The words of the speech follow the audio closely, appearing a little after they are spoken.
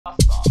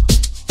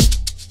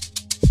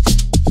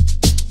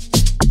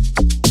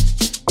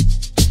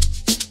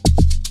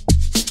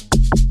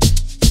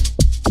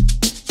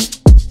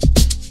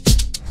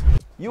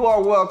You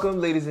are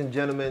welcome, ladies and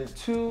gentlemen,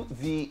 to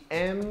the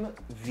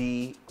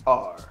MVR.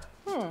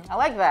 I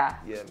like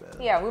that. Yeah, man.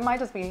 Yeah, we might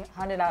just be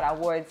handing out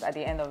awards at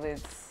the end of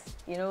it.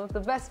 You know, the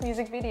best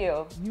music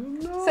video. You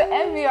know. So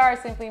MVR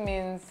simply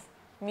means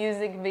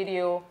music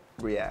video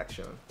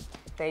reaction.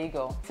 There you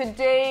go.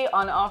 Today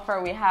on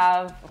offer we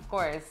have, of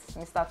course,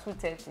 Mr.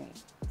 230,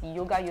 the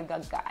yoga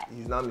guy.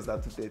 He's not Mr.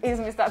 230. He's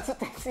Mr.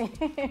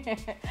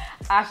 230.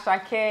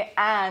 Asake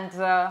and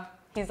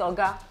his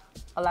Oga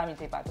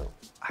Olamide Bado.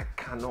 I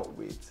cannot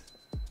wait.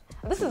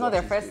 This is not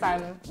their first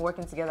time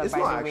working together, it's by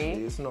not the way.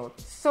 Actually, it's not.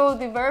 So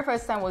the very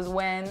first time was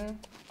when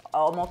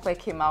Amapiano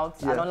came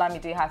out and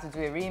Olamide had to do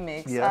a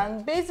remix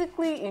and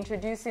basically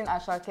introducing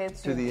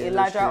Asake to a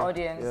larger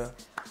audience. Yeah.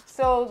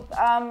 So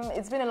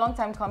it's been a long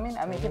time coming.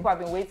 I mean, people have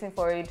been waiting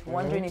for it,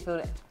 wondering if it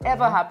will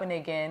ever happen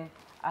again.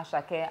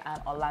 Asake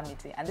and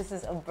Olamide, and this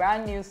is a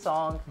brand new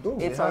song.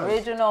 It's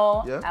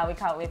original, and we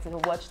can't wait to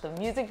watch the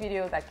music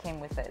video that came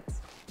with it.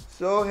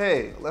 So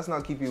hey, let's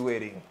not keep you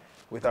waiting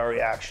with our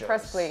reaction.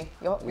 Press play.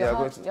 Your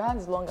hand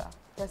is longer.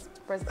 Press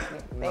play.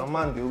 No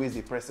man, they always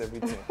press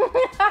everything.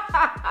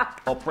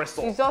 Or press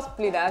on. It's just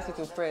play that asks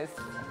you to press.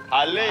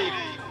 Ale.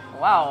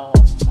 Wow.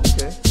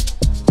 Okay.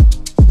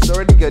 It's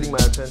already getting my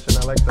attention.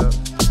 I like that.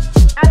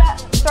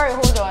 And sorry,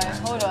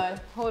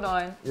 hold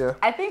on. Yeah.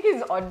 I think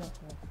it's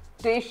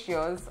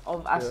audacious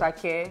of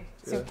Asake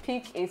to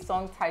pick a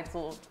song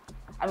title.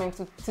 I mean,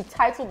 to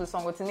title the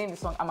song or to name the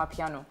song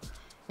Amapiano.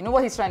 You know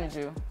what he's trying to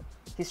do?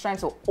 He's trying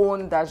to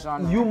own that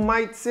genre. You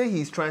might say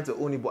he's trying to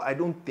own it, but I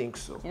don't think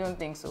so. You don't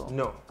think so?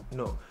 No.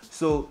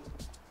 So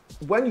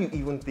when you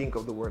even think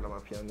of the word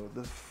Amapiano,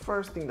 the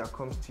first thing that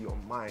comes to your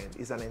mind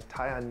is an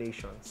entire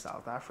nation,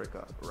 South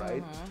Africa,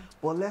 right?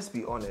 But let's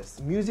be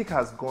honest, music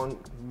has gone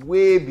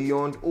way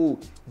beyond, oh,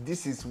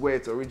 this is where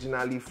it's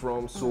originally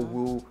from, so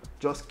we'll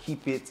just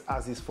keep it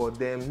as is for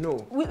them.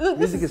 No,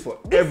 music is for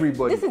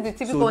everybody. This is the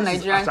typical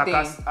Nigerian thing.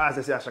 As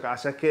I say,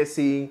 Asake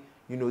saying,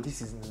 you know,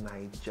 this is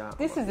Niger.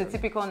 This is the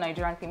typical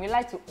Nigerian thing. We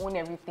like to own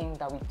everything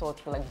that we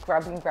thought, like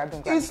grabbing.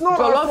 It's not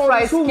Jollof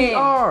rice who we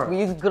are.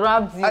 We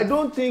grabbed it. I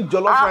don't think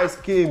Jollof rice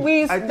came.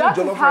 I think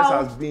Jollof rice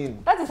has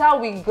been. That is how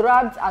we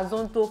grabbed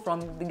Azonto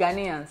from the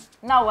Ghanaians.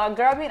 Now we're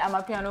grabbing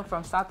Amapiano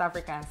from South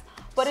Africans.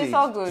 But it's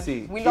all good.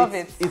 We love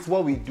it. It's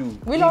what we do.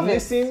 We love it.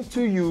 Listen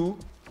to you,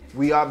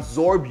 we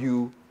absorb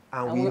you,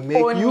 and we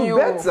make you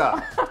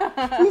better.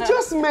 We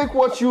just make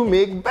what you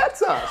make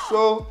better.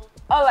 So.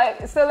 All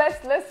right, so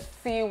let's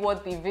see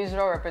what the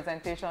visual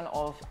representation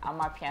of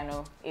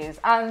Amapiano is.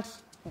 And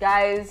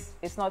guys,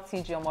 it's not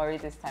T.J. Omori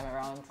this time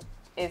around.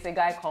 It's a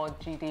guy called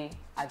Jide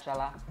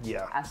Ajala.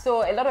 Yeah. And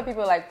so a lot of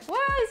people are like, well,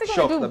 is he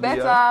going to do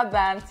better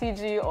than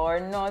T.J. or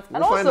not? And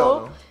we'll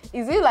also,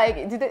 is it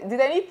like, did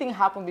anything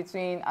happen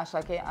between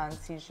Asake and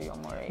T.J.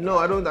 Omori? No,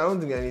 I don't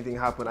think anything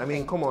happened. I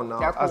mean, come on now.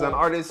 Cool. As an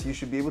artist, you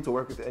should be able to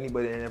work with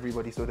anybody and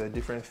everybody, so there are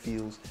different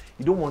feels.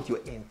 You don't want your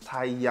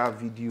entire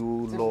video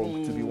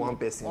log to be one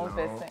person.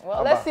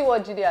 Well, let's see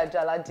what Jide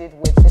Ajala did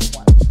with this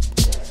one.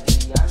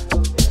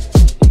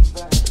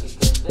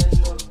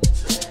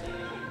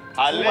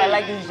 Ooh, I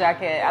like this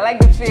jacket. I like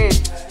the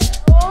fit.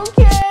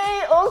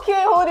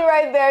 Okay, hold it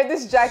right there.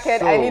 This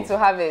jacket, I need to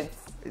have it.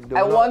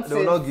 I want it. They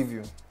will not give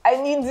you.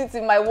 I need it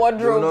in my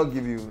wardrobe. They will not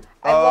give you.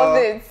 I love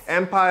it.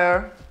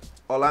 Empire,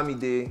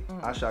 Olamide,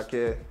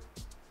 Asake.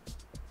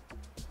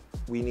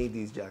 We need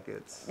these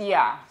jackets.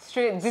 Yeah,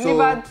 straight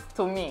delivered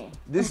to me.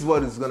 This is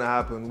what is gonna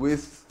happen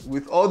with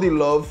all the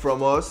love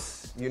from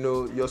us. You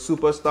know, your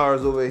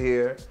superstars over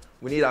here.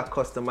 We need our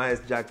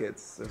customized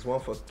jackets. There's one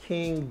for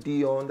King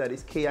Dion, that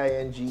is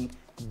KingDeon,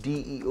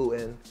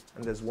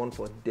 and there's one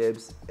for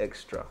Debs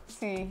Extra.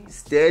 See.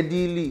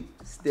 Steadily,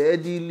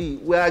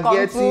 we are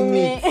getting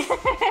it.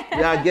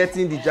 We are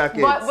getting the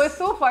jackets. But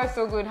so far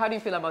so good. How do you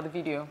feel about the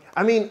video?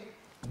 I mean,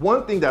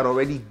 one thing that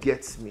already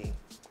gets me,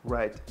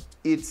 right?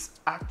 It's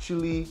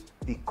actually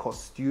the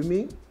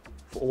costuming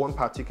for one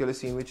particular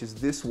scene, which is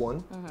this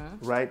one,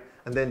 right?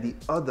 And then the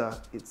other,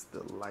 it's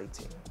the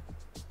lighting.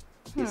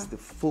 It's the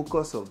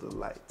focus of the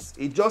lights.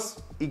 It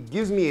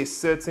gives me a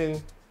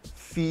certain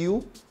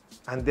feel,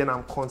 and then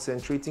I'm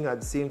concentrating at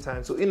the same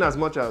time. So in as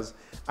much as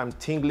I'm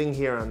tingling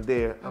here and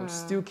there, I'm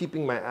still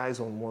keeping my eyes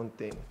on one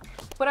thing.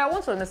 But I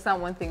want to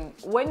understand one thing.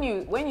 When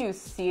you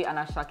see an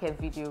Asake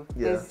video,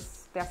 there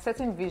are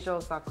certain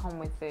visuals that come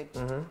with it.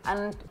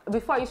 And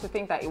before I used to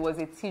think that it was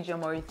a T.J.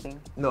 Omori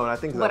thing. No, I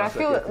think. But I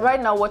feel right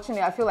now watching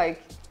it, I feel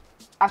like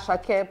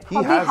Asake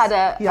probably had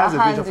a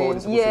hand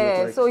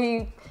in. So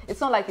it's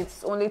not like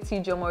it's only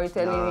T.J. Omori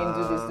telling him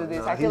do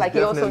this. I feel like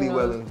he also knows. He's definitely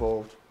well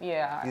involved.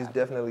 Yeah. He's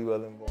definitely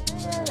well involved.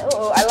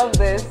 Oh, I love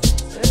this.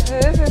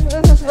 This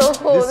is so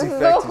cool. This is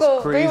so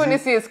cool. Crazy. We want to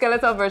see a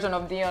skeletal version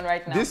of Dion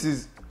right now. This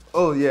is,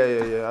 come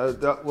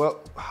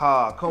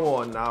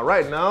on now.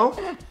 Right now.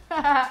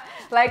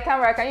 Like,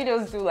 camera, can you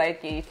just do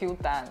like a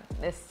filter?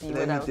 Let's see.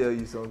 Let me tell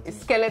you something. A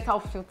skeletal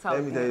filter.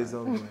 Let me tell you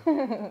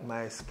something.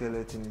 My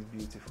skeleton is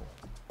beautiful.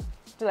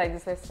 Do like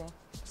this, let's see.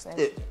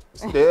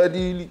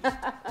 Steadily.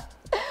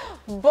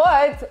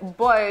 But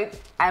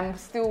I'm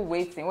still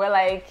waiting. We're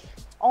like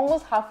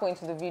almost halfway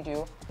into the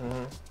video,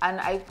 and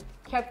I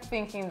kept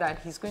thinking that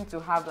he's going to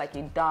have like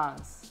a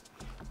dance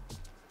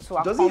to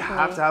accompany. Does he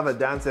have to have a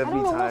dance every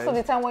time? I don't know, most of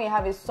the time when you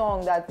have a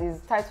song that is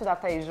titled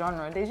after a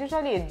genre, there's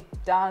usually a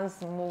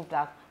dance move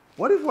that...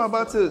 What if we're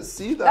about to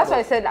see that? That's why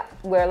I said that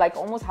we're like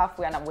almost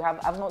halfway and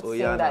I've not seen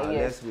that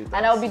yet.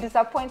 And I'll be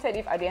disappointed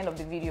if at the end of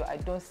the video I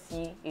don't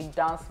see a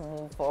dance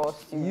move for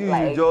us to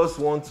You just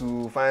want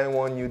to find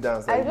one new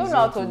dance. I don't know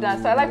how to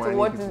dance, so I like to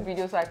watch this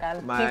video so I can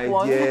pick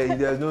one. Yeah,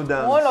 there's no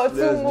dance. One or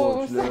two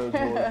moves.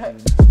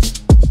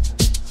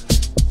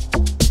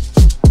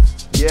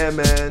 Yeah,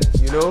 man,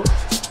 you know,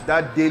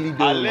 that daily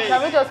dose.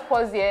 Can we just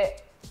pause here?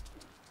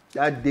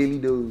 That daily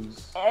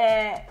dose.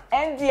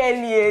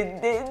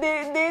 NDLA,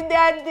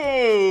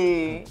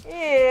 they.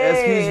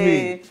 Excuse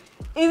me.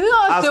 Is it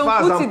not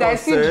Kuti that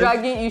is still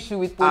dragging issue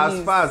with police?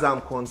 As far as I'm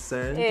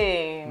concerned,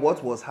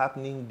 what was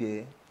happening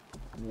there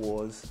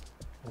was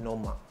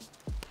normal.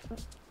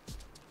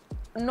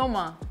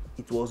 Normal?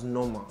 It was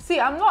normal. See,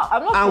 I'm not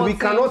and we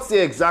cannot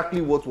say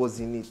exactly what was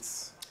in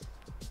it.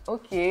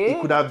 Okay.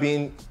 It could have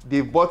been,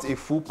 they bought a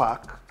full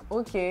pack.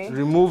 Okay.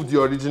 Removed the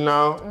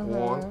original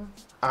one.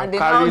 And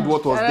carried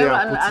what was there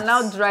and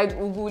now dried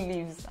ugu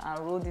leaves and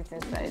rolled it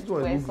inside.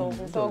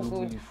 It's so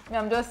good.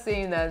 I'm just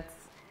saying that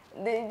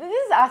this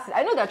is acid.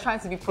 I know they're trying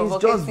to be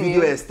provocative. It's just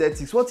video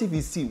aesthetics. What if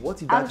you see?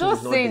 What if that I'm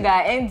just saying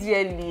that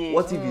NDLA.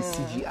 What if it's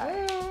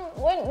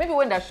CGI? Maybe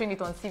when they're showing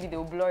it on TV,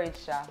 they'll blur it.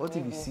 What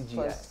if it's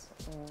CGI?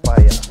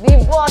 Fire.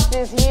 The boss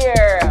is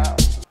here.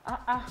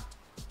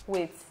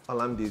 Wait.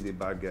 Olamide is a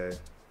bad guy.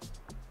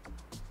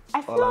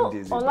 I feel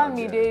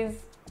Olamide's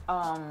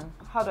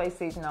how do I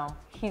say it now?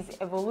 His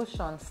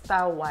evolution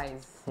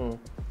style-wise, in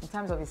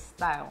terms of his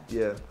style.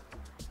 Yeah.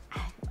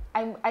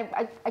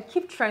 I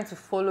keep trying to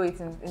follow it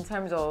in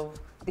terms of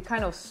the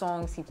kind of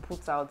songs he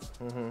puts out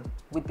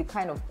with the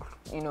kind of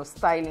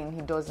styling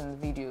he does in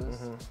videos.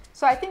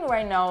 So I think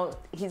right now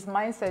his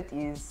mindset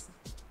is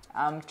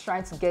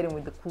trying to get in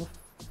with the cool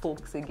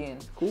folks again.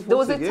 There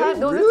was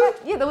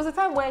a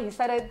time where he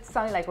started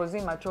sounding like he was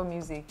doing mature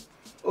music.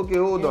 Okay,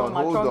 hold on.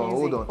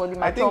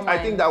 I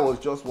think that was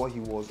just what he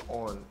was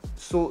on.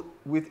 So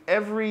with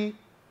every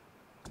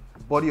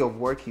body of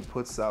work he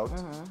puts out,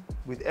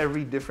 with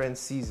every different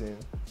season,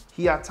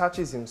 he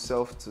attaches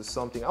himself to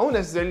something. I won't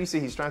necessarily say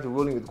he's trying to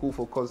roll in with cool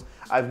folk, because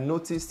I've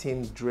noticed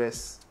him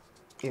dress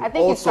in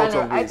all sorts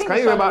of ways. Can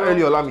you remember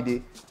early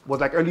Olamide?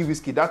 Was like early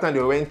Whiskey. That time they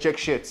were wearing check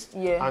shirts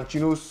and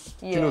chinos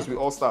with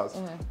all stars.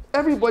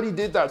 Everybody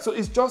did that. So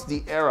it's just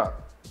the era.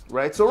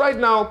 Right, so right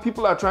now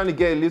people are trying to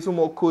get a little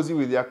more cozy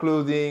with their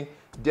clothing,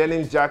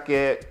 denim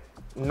jacket,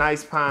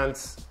 nice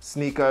pants,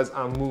 sneakers,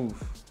 and move.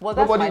 Well,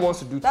 nobody wants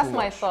to do too much. That's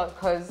my thought,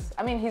 because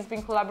I mean he's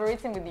been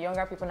collaborating with the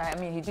younger people now. I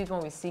mean he did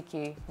one with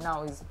CK.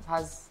 Now he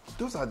has.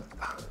 Those are.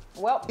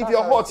 Well, if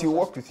you're hot, he'll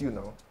work with you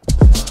now.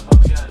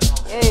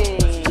 Hey.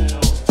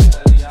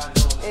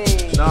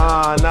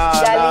 Nah.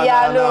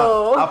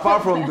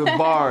 Apart from the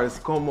bars,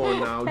 come on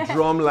now.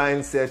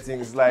 Drumline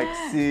settings, like,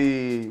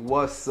 see,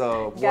 what's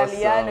up?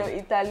 Galliano,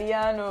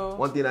 Italiano.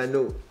 One thing I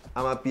know,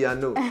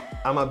 Amapiano.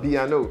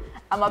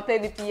 I'ma play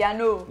the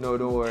piano. No,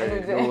 don't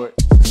worry.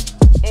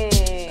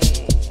 Hey.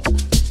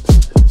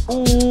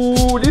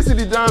 Ooh, this is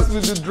the dance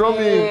with the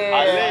drumming.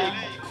 Yeah.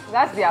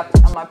 That's the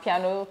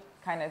Amapiano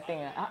kind of thing.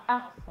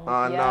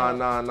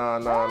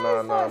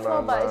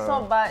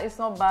 It's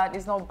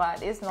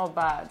not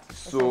bad.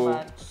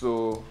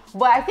 So.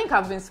 But I think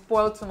I've been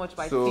spoiled too much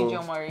by TG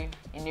Omori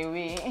in a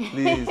way.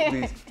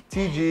 Please.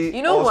 TG,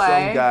 you know awesome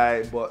why?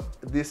 Guy, but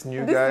this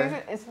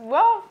guy.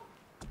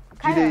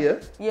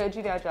 Jide, yeah,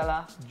 Jide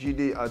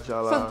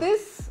Ajala. So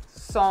this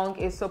song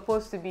is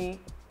supposed to be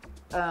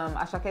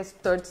Asake's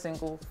third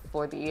single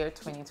for the year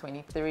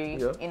 2023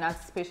 in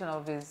anticipation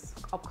of his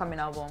upcoming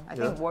album. I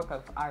think Work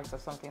of Art or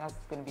something. That's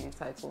going to be the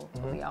title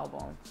of the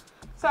album.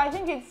 So I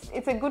think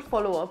it's a good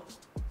follow-up.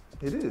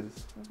 It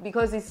is.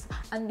 Because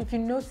and if you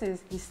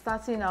notice, he's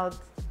starting out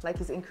like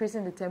he's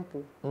increasing the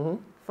tempo.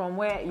 From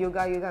where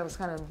yoga was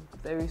kind of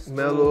very slow.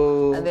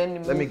 Mellow. And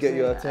then let me get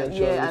your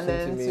attention. Yeah, and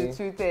then to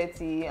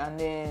 2:30 and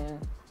then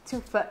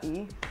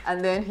 2:30,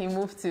 and then he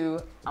moved to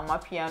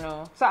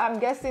Amapiano. So I'm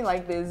guessing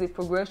like there's a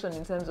progression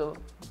in terms of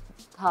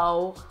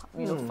how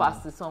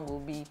fast the song will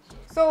be.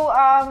 So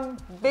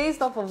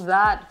based off of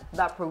that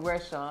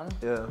progression,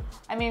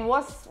 I mean,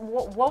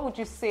 what would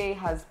you say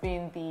has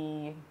been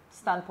the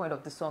standpoint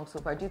of the song so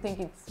far? Do you think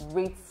it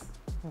rates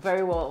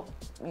very well,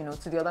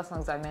 to the other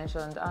songs I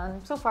mentioned,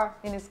 and so far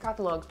in his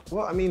catalog?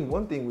 Well, I mean,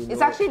 one thing we know,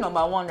 it's actually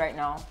 #1 right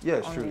now. Yeah,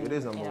 it's true. It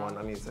is #1.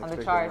 I mean, it's on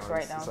the charts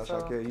right now.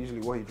 Asake,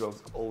 usually what he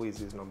drops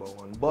always is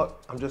 #1. But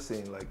I'm just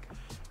saying, like,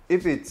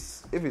 if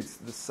it's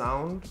the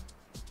sound,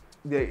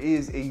 there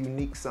is a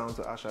unique sound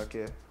to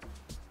Asake.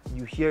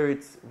 You hear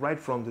it right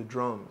from the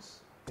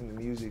drums in the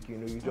music. You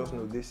just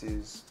know this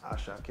is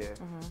Asake,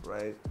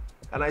 right?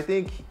 And I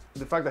think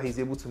the fact that he's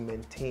able to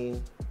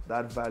maintain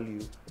that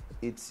value,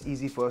 it's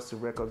easy for us to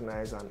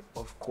recognize, and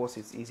of course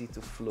it's easy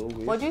to flow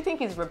with. But do you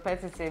think it's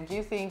repetitive? Do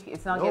you think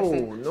it's not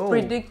getting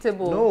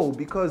predictable? No,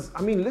 because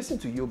I mean, listen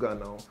to Yoga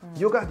now.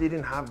 Yoga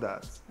didn't have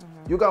that.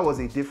 Yoga was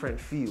a different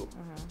feel.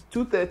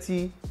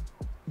 2:30,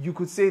 you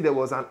could say there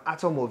was an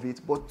atom of it,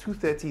 but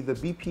 230, the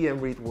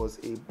BPM rate was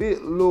a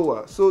bit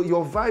lower. So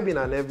you're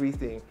vibing and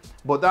everything,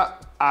 but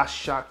that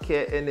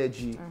Asake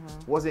energy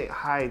wasn't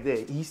high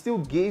there. He still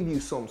gave you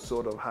some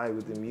sort of high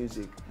with the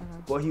music,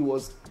 but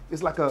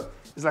it's like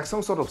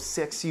some sort of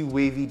sexy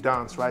wavy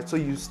dance, right? So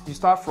you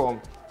start from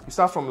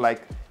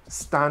like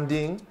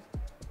standing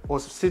or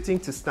sitting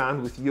to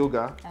stand with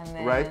yoga,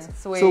 right?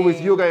 So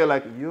with yoga, you're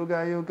like,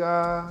 yoga,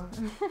 yoga,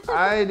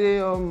 I dey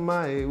on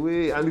my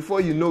way. And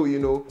before you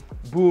know,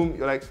 boom,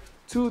 you're like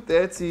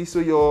 230. So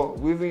you're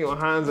waving your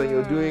hands and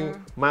you're doing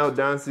mild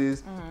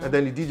dances. And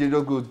then the DJ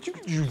just goes,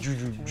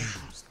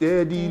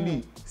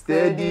 steadily,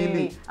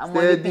 steadily,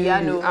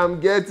 steadily. I'm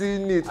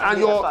getting it.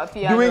 And you're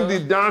doing the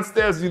dance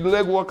steps, the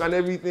leg work and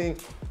everything.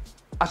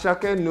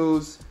 Asake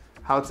knows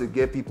how to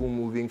get people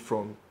moving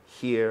from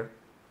here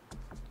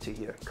to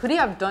here. Could he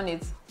have done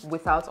it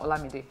without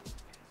Olamide?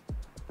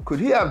 Could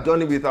he have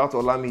done it without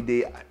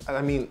Olamide?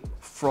 I mean,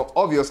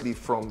 obviously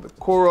from the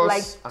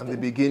chorus and the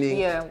beginning,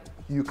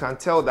 you can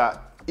tell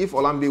that if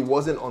Olamide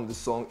wasn't on the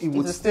song, it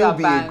would still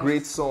be a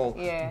great song.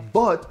 Yeah.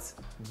 But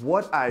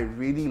what I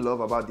really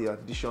love about the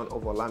addition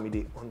of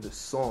Olamide on the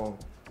song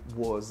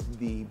was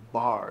the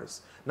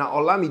bars. Now,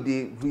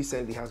 Olamide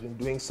recently has been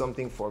doing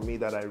something for me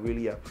that I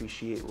really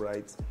appreciate,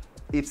 right?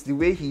 It's the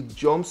way he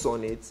jumps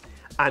on it,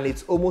 and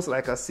it's almost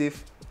like as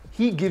if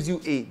he gives you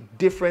a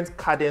different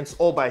cadence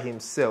all by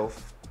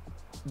himself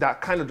that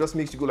kind of just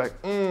makes you go like,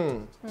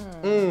 Amapiano,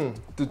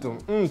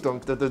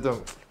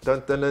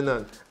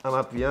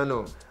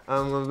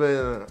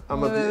 Amapiano.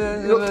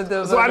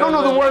 So I don't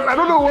know the word. I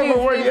don't know what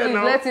the word yet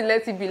now. Let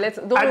it be.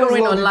 Don't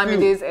ruin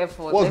Olamide's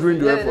effort. What's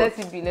ruined your effort? Let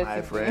it be.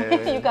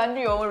 You can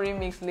do your own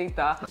remix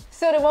later.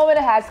 So the moment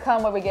has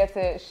come where we get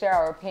to share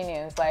our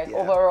opinions, like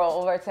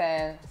overall, over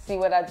 10, see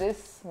whether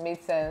this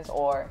made sense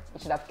or we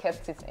should have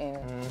kept it in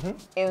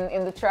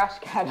the trash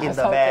can or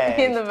something.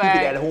 In the bag.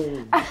 Keep it at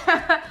home.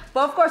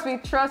 But of course, we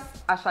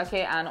trust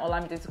Asake and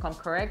Olamide to come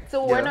correct.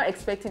 So we're not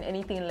expecting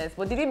anything less.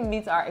 But did it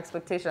meet our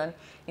expectation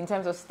in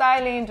terms of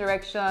styling,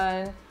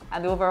 direction,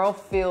 and the overall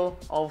feel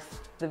of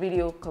the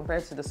video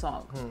compared to the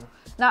song?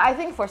 Now, I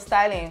think for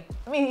styling,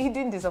 I mean, he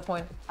didn't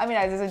disappoint. I mean,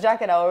 there's a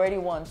jacket I already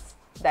want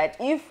that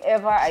if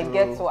ever I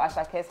get to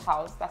Asake's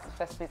house, that's the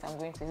first place I'm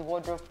going to, his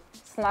wardrobe,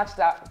 snatch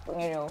that,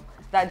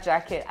 that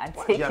jacket and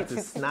take it. You have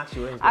to snatch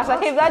your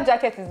Asake, if that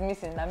jacket is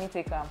missing, let me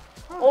take them.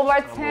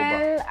 Over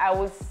 10, I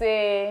would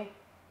say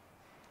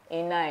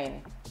a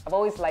 9. I've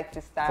always liked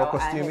this style. For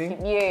costuming?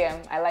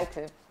 I liked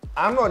it.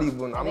 I'm not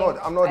even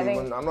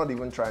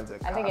trying to.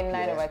 I think a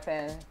 9 over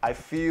 10. I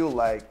feel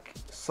like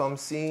some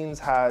scenes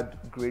had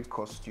great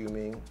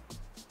costuming,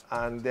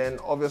 and then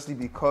obviously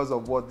because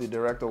of what the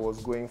director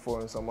was going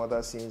for in some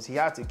other scenes, he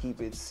had to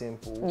keep it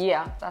simple.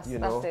 Yeah, that's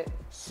it.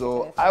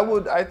 So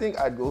I think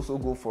I'd also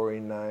go for a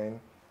 9.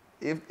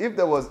 If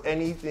there was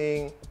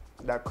anything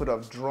that could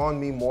have drawn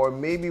me more,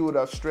 maybe it would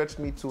have stretched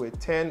me to a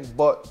 10.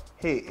 But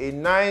hey, a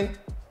 9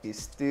 is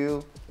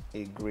still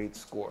a great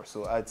score.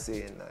 So I'd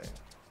say a 9.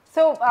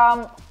 So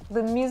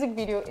the music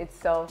video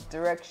itself,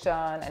 direction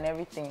and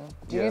everything,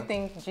 do you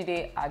think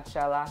Jide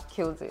Ajala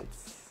killed it?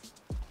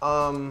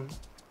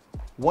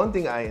 One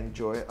thing I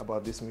enjoy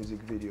about this music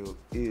video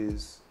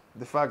is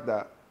the fact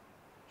that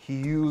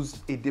he used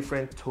a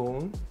different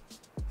tone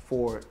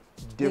for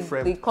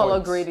different the color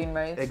grading,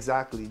 right?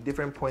 Exactly,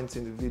 different points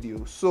in the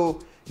video.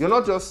 So you're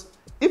not just,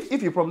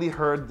 if you probably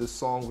heard the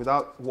song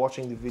without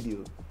watching the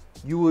video,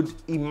 you would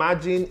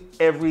imagine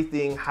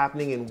everything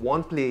happening in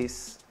one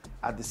place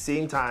at the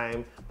same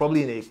time,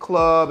 probably in a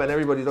club and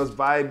everybody just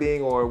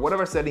vibing or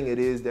whatever setting it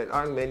is. There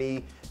aren't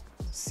many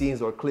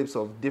scenes or clips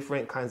of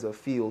different kinds of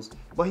feels,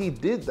 but he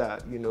did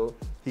that,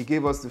 He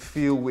gave us the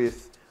feel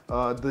with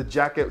the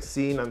jacket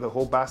scene and the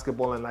whole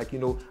basketball and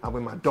I'm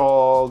with my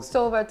dogs.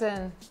 So over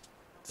 10.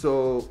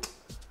 So,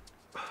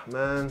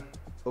 man,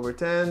 over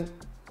 10,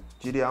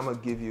 Jide, I'm gonna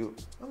give you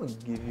a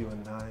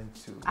 9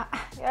 too.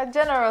 You're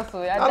generous,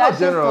 You're not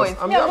generous.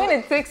 Points. I'm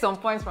going to take some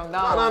points from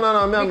that one.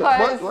 No.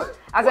 Because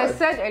as I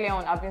said earlier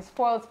on, I've been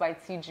spoiled by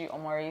TG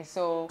Omori.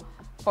 So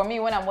for me,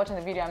 when I'm watching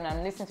the video and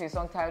I'm listening to a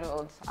song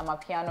titled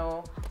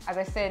Amapiano, as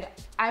I said,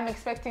 I'm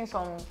expecting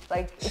some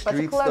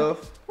street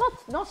stuff.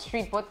 Not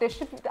street, but there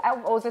should be, I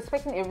was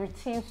expecting a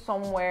routine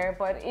somewhere,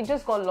 but it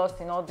just got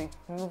lost in all the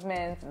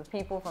movements, the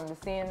people from the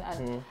scene,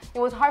 and it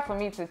was hard for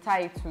me to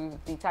tie it to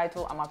the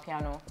title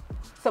Amapiano.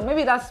 So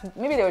maybe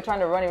they were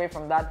trying to run away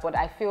from that, but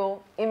I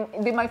feel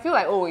they might feel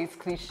like, oh, it's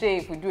cliche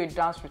if we do a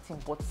dance routine,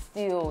 but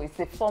still, it's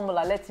a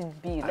formula. Let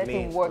it be, let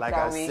it work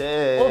that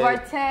way. Over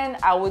 10,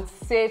 I would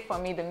say for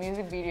me the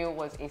music video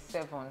was a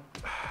 7.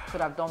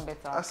 Could have done better.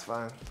 That's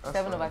fine.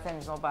 7 over 10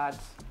 is not bad.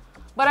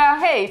 But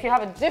hey, if you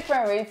have a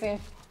different rating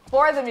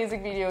for the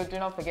music video, do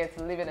not forget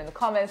to leave it in the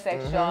comment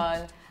section.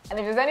 And if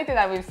there's anything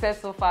that we've said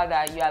so far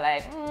that you are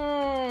like,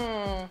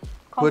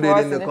 put it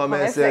in the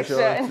comment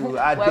section too.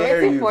 I dare you.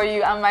 We're waiting for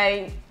you. And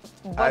my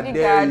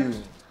bodyguard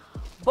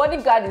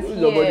is here.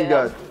 Your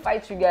bodyguard?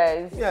 Fight you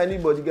guys. Yeah, I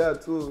need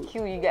bodyguard too.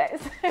 Kill you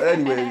guys.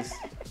 Anyways,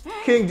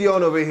 King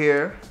Dion over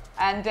here.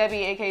 And Debbie,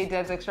 aka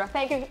Debs Extra,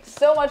 thank you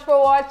so much for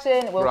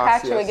watching. We'll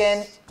catch you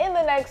again in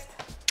the next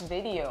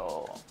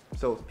video.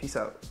 So, peace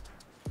out.